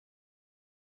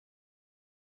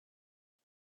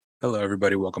Hello,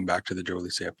 everybody. Welcome back to the Joe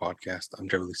Lisea podcast. I'm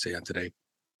Joe Lisea today.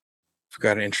 We've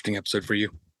got an interesting episode for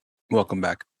you. Welcome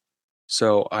back.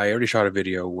 So, I already shot a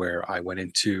video where I went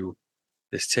into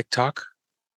this TikTok,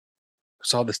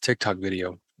 saw this TikTok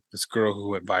video, this girl who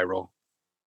went viral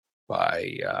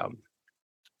by, I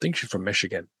think she's from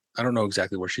Michigan. I don't know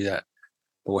exactly where she's at,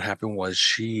 but what happened was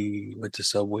she went to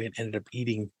Subway and ended up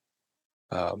eating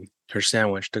her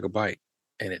sandwich, took a bite,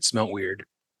 and it smelled weird.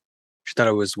 She thought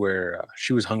it was where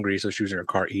she was hungry, so she was in her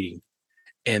car eating.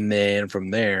 And then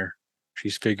from there,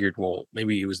 she's figured, well,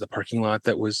 maybe it was the parking lot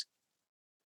that was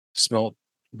smelled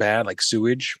bad, like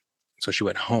sewage. So she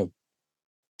went home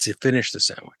to finish the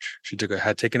sandwich.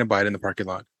 Had taken a bite in the parking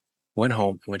lot, went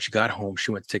home. And when she got home, she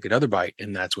went to take another bite.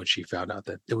 And that's when she found out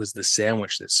that it was the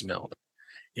sandwich that smelled.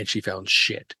 And she found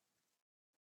shit,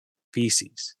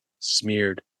 feces,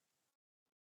 smeared.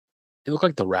 It looked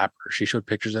like the wrapper. She showed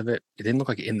pictures of it. It didn't look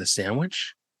like in the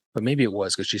sandwich, but maybe it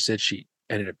was because she said she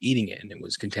ended up eating it and it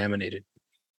was contaminated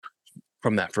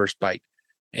from that first bite.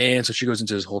 And so she goes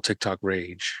into this whole TikTok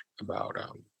rage about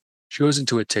she goes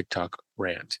into a TikTok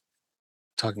rant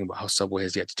talking about how Subway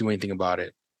has yet to do anything about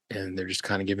it, and they're just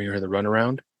kind of giving her the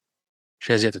runaround.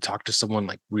 She has yet to talk to someone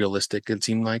like realistic, it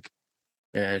seemed like.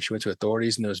 And she went to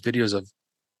authorities, and there was videos of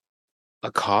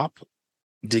a cop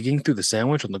digging through the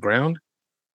sandwich on the ground.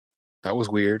 That was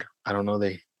weird. I don't know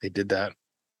they did that.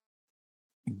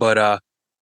 But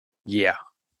yeah.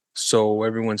 So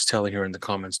everyone's telling her in the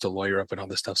comments to lawyer up and all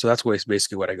this stuff. So that's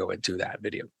basically what I go into that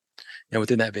video. And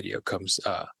within that video comes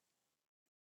a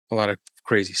lot of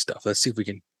crazy stuff. Let's see if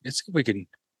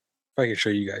I can show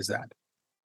you guys that.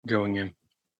 Going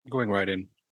right in.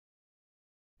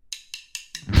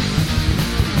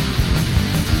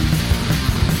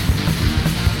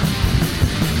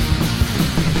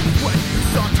 When you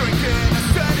start drinking, a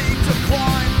steady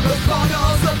decline. The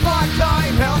funnels of vodka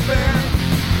ain't helping.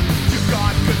 You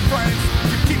got good friends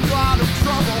to keep you out of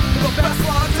trouble. The best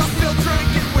ones are still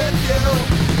drinking with you.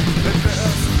 And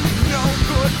there's no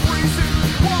good reason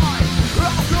why.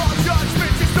 Alcohol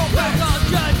judgment just don't mix. Alcohol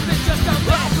judgment just don't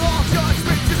mix. Alcohol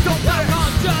judgment just don't mix.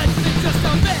 Alcohol judgment just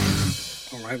don't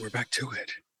mix. All right, we're back to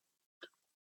it.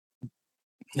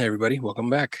 Hey everybody, welcome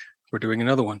back. We're doing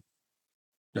another one.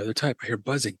 Another type. I hear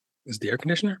buzzing. Is it the air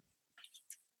conditioner?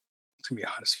 It's gonna be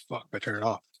hot as fuck if I turn it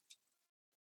off.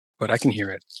 But I can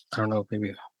hear it. I don't know if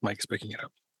maybe Mike's picking it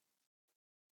up.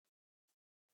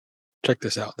 Check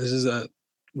this out. This is a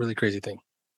really crazy thing.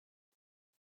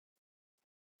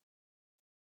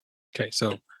 Okay,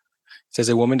 so it says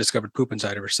a woman discovered poop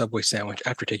inside of her Subway sandwich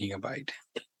after taking a bite.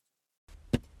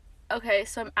 Okay,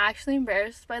 so I'm actually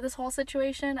embarrassed by this whole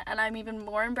situation, and I'm even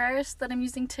more embarrassed that I'm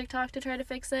using TikTok to try to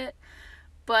fix it.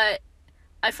 But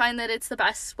I find that it's the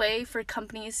best way for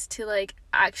companies to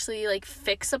actually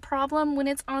fix a problem when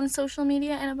it's on social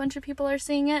media and a bunch of people are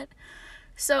seeing it.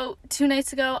 So 2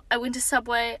 nights ago, I went to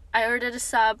Subway, I ordered a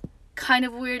sub, kind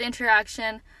of weird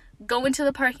interaction, go into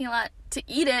the parking lot to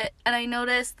eat it, and I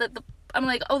noticed that I'm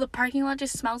like, oh, the parking lot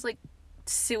just smells like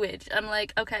sewage. I'm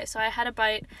like, okay, so I had a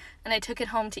bite and I took it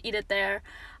home to eat it there.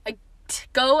 I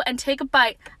go and take a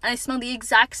bite and I smell the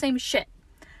exact same shit.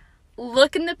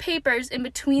 Look in the papers in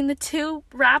between the two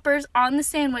wrappers on the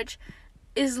sandwich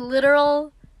is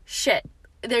literal shit.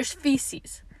 There's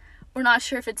feces. We're not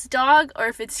sure if it's dog or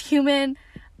if it's human.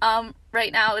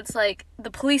 Right now it's like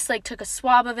the police took a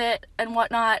swab of it and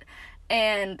whatnot,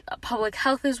 and public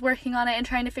health is working on it and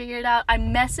trying to figure it out. I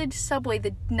messaged Subway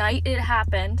the night it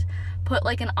happened, put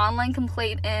an online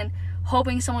complaint in,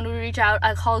 hoping someone would reach out.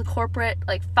 I called corporate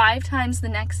 5 times the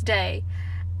next day,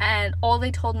 and all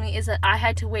they told me is that I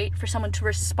had to wait for someone to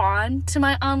respond to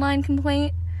my online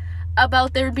complaint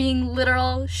about there being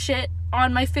literal shit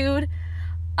on my food.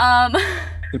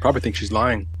 They probably think she's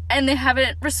lying. And they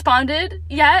haven't responded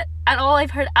yet at all.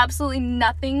 I've heard absolutely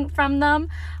nothing from them.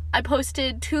 I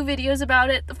posted 2 videos about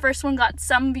it. The first one got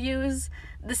some views.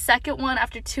 The second one,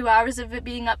 after 2 hours of it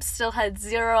being up, still had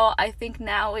 0. I think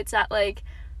now it's at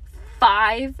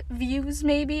 5 views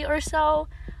maybe or so.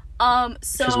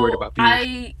 She's worried about views.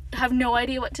 I have no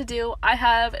idea what to do. I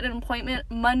have an appointment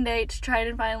Monday to try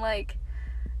to find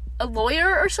a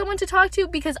lawyer or someone to talk to,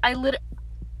 because I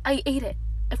ate it.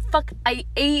 I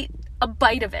ate a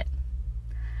bite of it.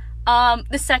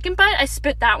 The second bite, I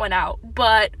spit that one out,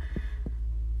 but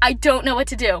I don't know what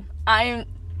to do. I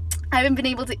haven't been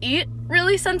able to eat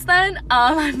really since then.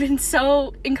 I've been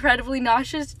so incredibly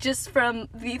nauseous just from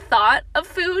the thought of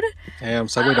food. Damn,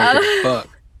 Subway don't give a fuck.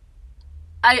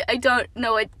 I don't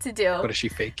know what to do. What is she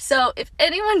fake? So if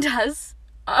anyone does,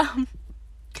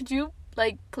 could you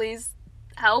please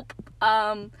help?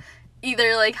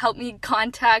 either like help me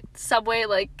contact Subway,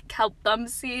 like help them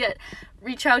see it,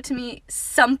 reach out to me,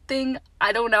 something.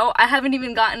 I don't know. I haven't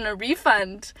even gotten a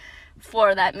refund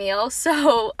for that meal,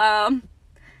 so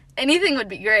anything would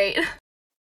be great.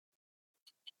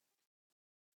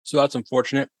 So that's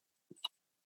unfortunate.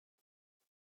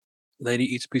 Lady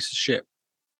eats a piece of shit.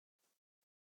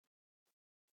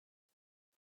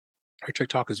 Her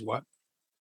TikTok is what?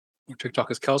 Her TikTok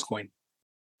is Kel's Coin.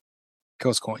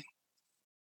 Kel's Coin.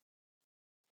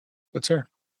 What's her?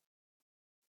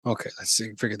 Okay, let's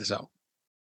see. Figure this out.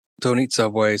 Don't eat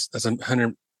Subways. That's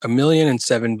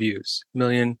 1,000,007 views.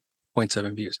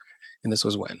 1,000,7 views. And this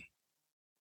was when?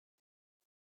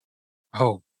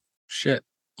 Oh, shit.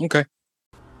 Okay.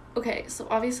 Okay, so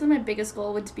obviously my biggest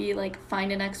goal would be like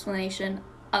find an explanation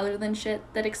other than shit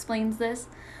that explains this.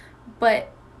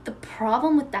 But the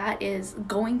problem with that is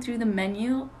going through the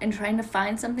menu and trying to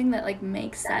find something that like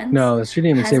makes sense. No, she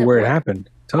didn't even say hasn't where it worked. happened.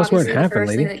 Tell us where it Obviously, the happened, first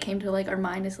lady. thing that came to like our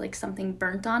mind is like something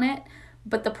burnt on it.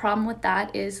 But the problem with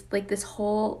that is like this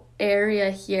whole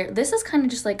area here. This is kind of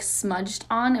just like smudged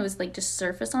on. It was like just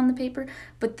surface on the paper.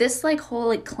 But this like whole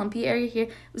like clumpy area here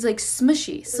was like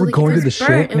smushy. So We're like going if through it was the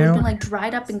burnt, shit it would have now? been like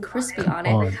dried up and crispy on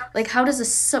on. it. Like how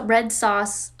does red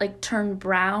sauce like turn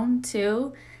brown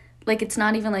too? Like it's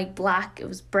not even like black. It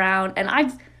was brown. And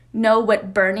I know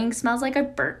what burning smells like. I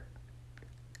burnt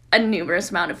a numerous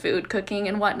amount of food cooking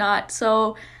and whatnot.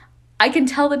 So I can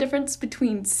tell the difference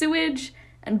between sewage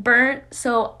and burnt,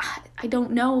 so I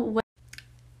don't know what.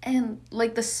 And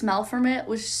like the smell from it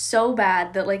was so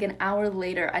bad that like an hour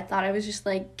later I thought I was just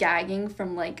like gagging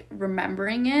from like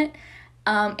remembering it.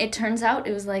 It turns out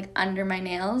it was like under my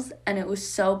nails, and it was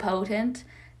so potent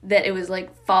that it was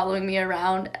like following me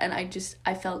around, and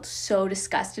I felt so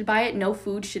disgusted by it. No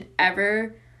food should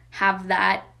ever have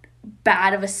that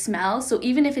bad of a smell. So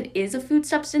even if it is a food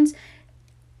substance,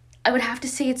 I would have to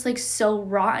say it's like so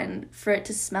rotten for it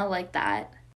to smell like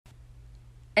that.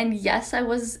 And yes, I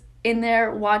was in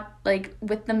there like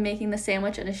with them making the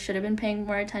sandwich, and I should have been paying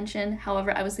more attention.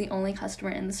 However, I was the only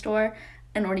customer in the store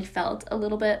and already felt a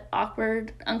little bit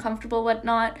awkward, uncomfortable,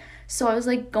 whatnot. So I was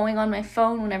like going on my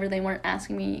phone whenever they weren't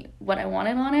asking me what I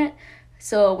wanted on it.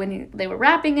 So when they were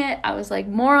wrapping it, I was like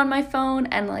more on my phone,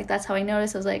 and like that's how I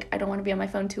noticed. I was like, I don't want to be on my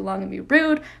phone too long and be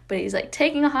rude, but he's like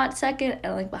taking a hot second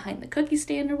and like behind the cookie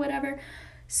stand or whatever.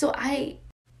 So I've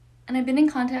been in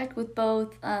contact with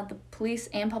both the police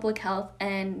and public health,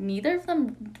 and neither of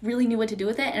them really knew what to do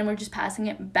with it, and we're just passing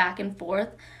it back and forth.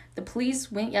 The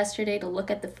police went yesterday to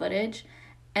look at the footage,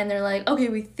 and they're like, okay,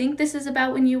 we think this is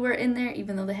about when you were in there,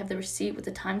 even though they have the receipt with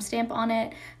the timestamp on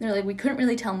it. And they're like, we couldn't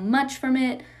really tell much from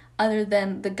it, other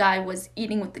than the guy was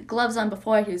eating with the gloves on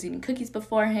before, he was eating cookies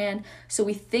beforehand, so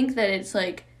we think that it's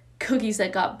like cookies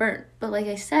that got burnt. But like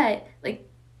I said, like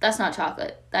that's not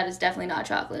chocolate. That is definitely not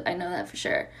chocolate. I know that for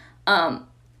sure.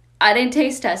 I didn't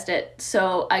taste test it,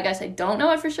 so I guess I don't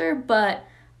know it for sure, but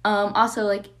also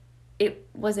like it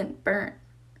wasn't burnt.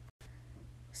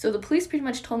 So the police pretty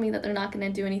much told me that they're not going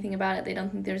to do anything about it. They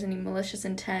don't think there's any malicious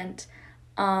intent.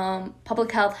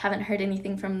 Public health, haven't heard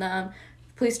anything from them.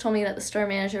 Police told me that the store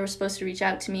manager was supposed to reach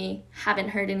out to me. Haven't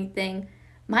heard anything.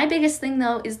 My biggest thing,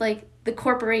 though, is, like, the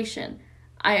corporation.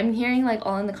 I am hearing, like,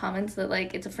 all in the comments that,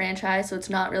 like, it's a franchise, so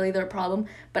it's not really their problem.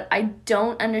 But I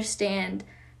don't understand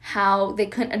how they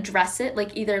couldn't address it.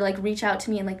 Like, either, like, reach out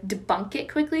to me and, like, debunk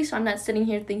it quickly so I'm not sitting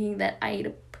here thinking that I ate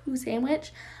a poo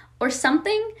sandwich or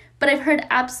something. But I've heard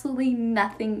absolutely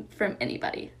nothing from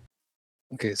anybody.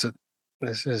 Okay, so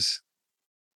this is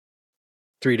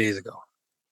 3 days ago.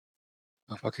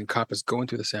 A fucking cop is going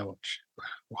through the sandwich.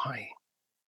 Why?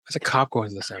 Why's a cop going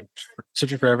to the sandwich?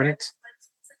 Searching for evidence?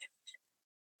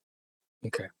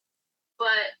 Okay. But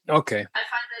Okay. I find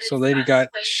that So lady got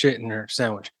shit in her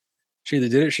sandwich. She either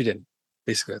did it or she didn't.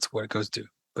 Basically, that's what it goes to.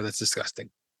 But that's disgusting.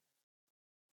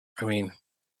 I mean,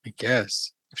 I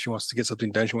guess if she wants to get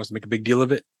something done, she wants to make a big deal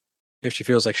of it. If she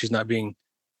feels like she's not being,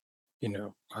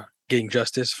 getting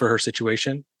justice for her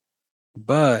situation.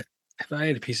 But if I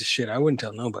ate a piece of shit, I wouldn't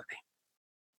tell nobody.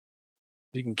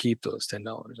 You can keep those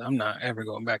 $10. I'm not ever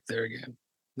going back there again.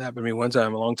 That happened to me one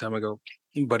time, a long time ago.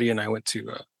 A buddy and I went to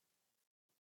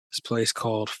this place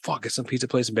called it's some pizza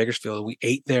place in Bakersfield. We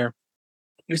ate there.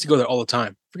 We used to go there all the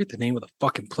time. Forget the name of the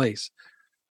fucking place.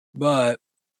 But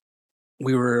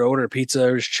we were ordering pizza,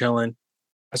 we were just chilling.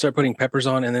 I started putting peppers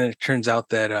on, and then it turns out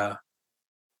that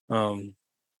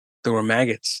there were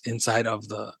maggots inside of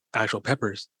the actual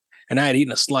peppers. And I had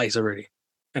eaten a slice already.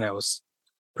 And I was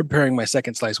preparing my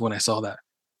second slice when I saw that.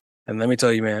 And let me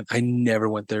tell you, man, I never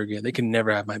went there again. They can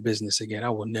never have my business again. I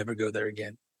will never go there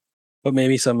again. But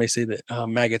maybe some may say that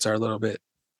maggots are a little bit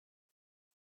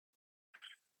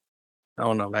I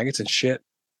don't know, maggots and shit.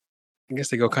 I guess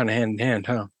they go kind of hand in hand,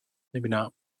 huh? Maybe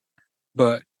not.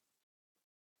 But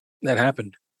that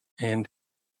happened. And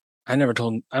I never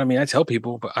told, I mean, I tell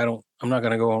people, but I'm not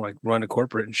going to go and like run to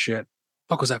corporate and shit.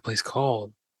 What was that place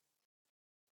called?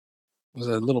 It was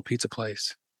a little pizza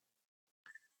place.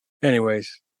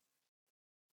 Anyways,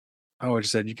 I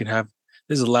always said you can have,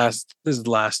 this is the last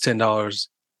 $10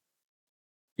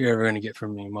 you're ever going to get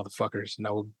from me, motherfuckers. And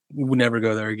I will never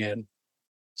go there again.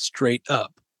 Straight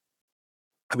up.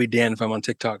 I'll be damned if I'm on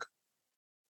TikTok.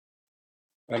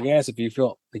 I guess if you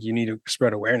feel like you need to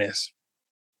spread awareness,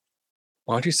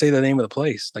 why don't you say the name of the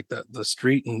place, like the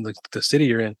street and the city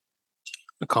you're in?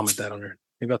 I'll comment that on her.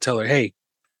 Maybe I'll tell her, hey,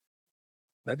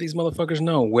 let these motherfuckers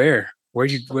know where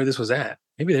this was at.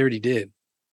 Maybe they already did.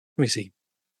 Let me see.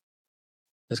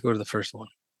 Let's go to the first one.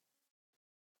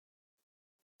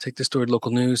 Take this story to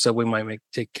local news. Subway might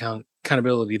take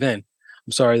accountability then.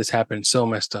 I'm sorry this happened. So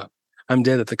messed up. I'm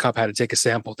dead that the cop had to take a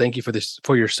sample. Thank you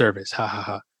for your service. Ha ha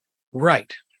ha.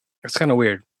 Right. That's kind of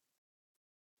weird.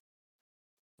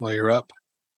 Well, you're up.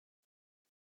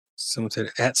 Someone said,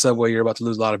 at Subway, you're about to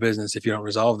lose a lot of business if you don't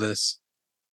resolve this.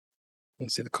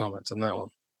 Let's see the comments on that one.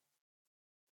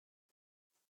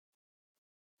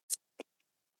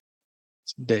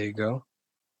 There you go.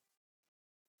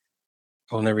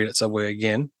 I'll never eat at Subway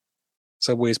again.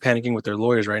 Subway is panicking with their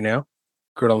lawyers right now.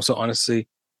 Girl, I'm so honestly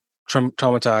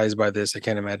traumatized by this. I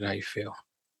can't imagine how you feel.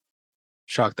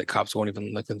 Shocked that cops won't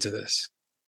even look into this.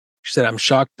 She said, I'm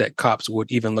shocked that cops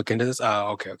would even look into this. Oh,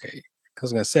 okay. I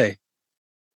was going to say,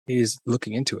 he's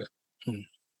looking into it.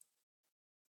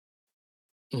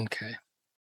 Okay.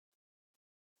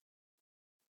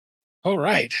 All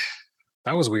right.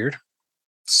 That was weird.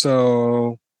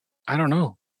 So, I don't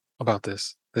know about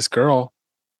this. This girl,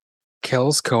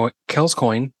 Kel's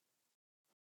Coin,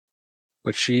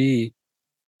 but she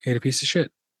ate a piece of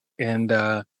shit. And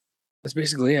that's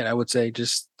basically it. I would say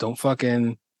just don't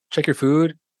fucking check your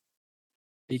food.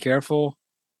 Be careful.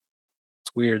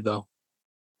 It's weird though.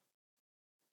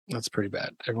 That's pretty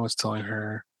bad. Everyone's telling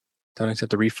her, don't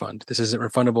accept the refund. This isn't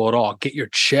refundable at all. Get your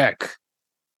check.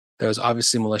 There was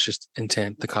obviously malicious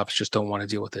intent. The cops just don't want to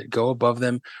deal with it. Go above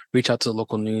them. Reach out to the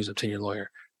local news. Obtain your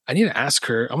lawyer. I need to ask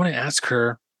her. I'm going to ask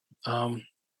her.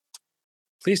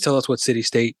 Please tell us what city,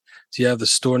 state. Do you have the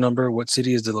store number? What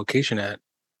city is the location at?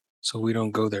 So we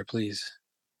don't go there, please.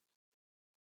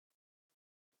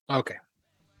 Okay.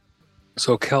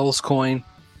 So Kel's Coin.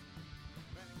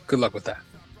 Good luck with that.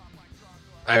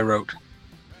 I wrote.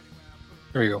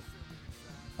 There you go.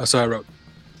 Oh, so I wrote.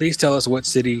 Please tell us what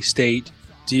city, state.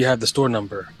 Do you have the store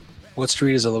number? What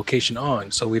street is the location on?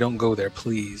 So we don't go there,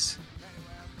 please.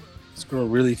 This girl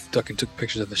really fucking took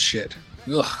pictures of the shit.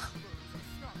 Ugh.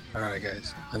 All right,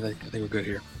 guys. I think we're good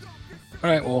here. All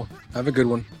right, well, have a good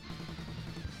one.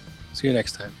 See you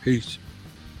next time. Peace.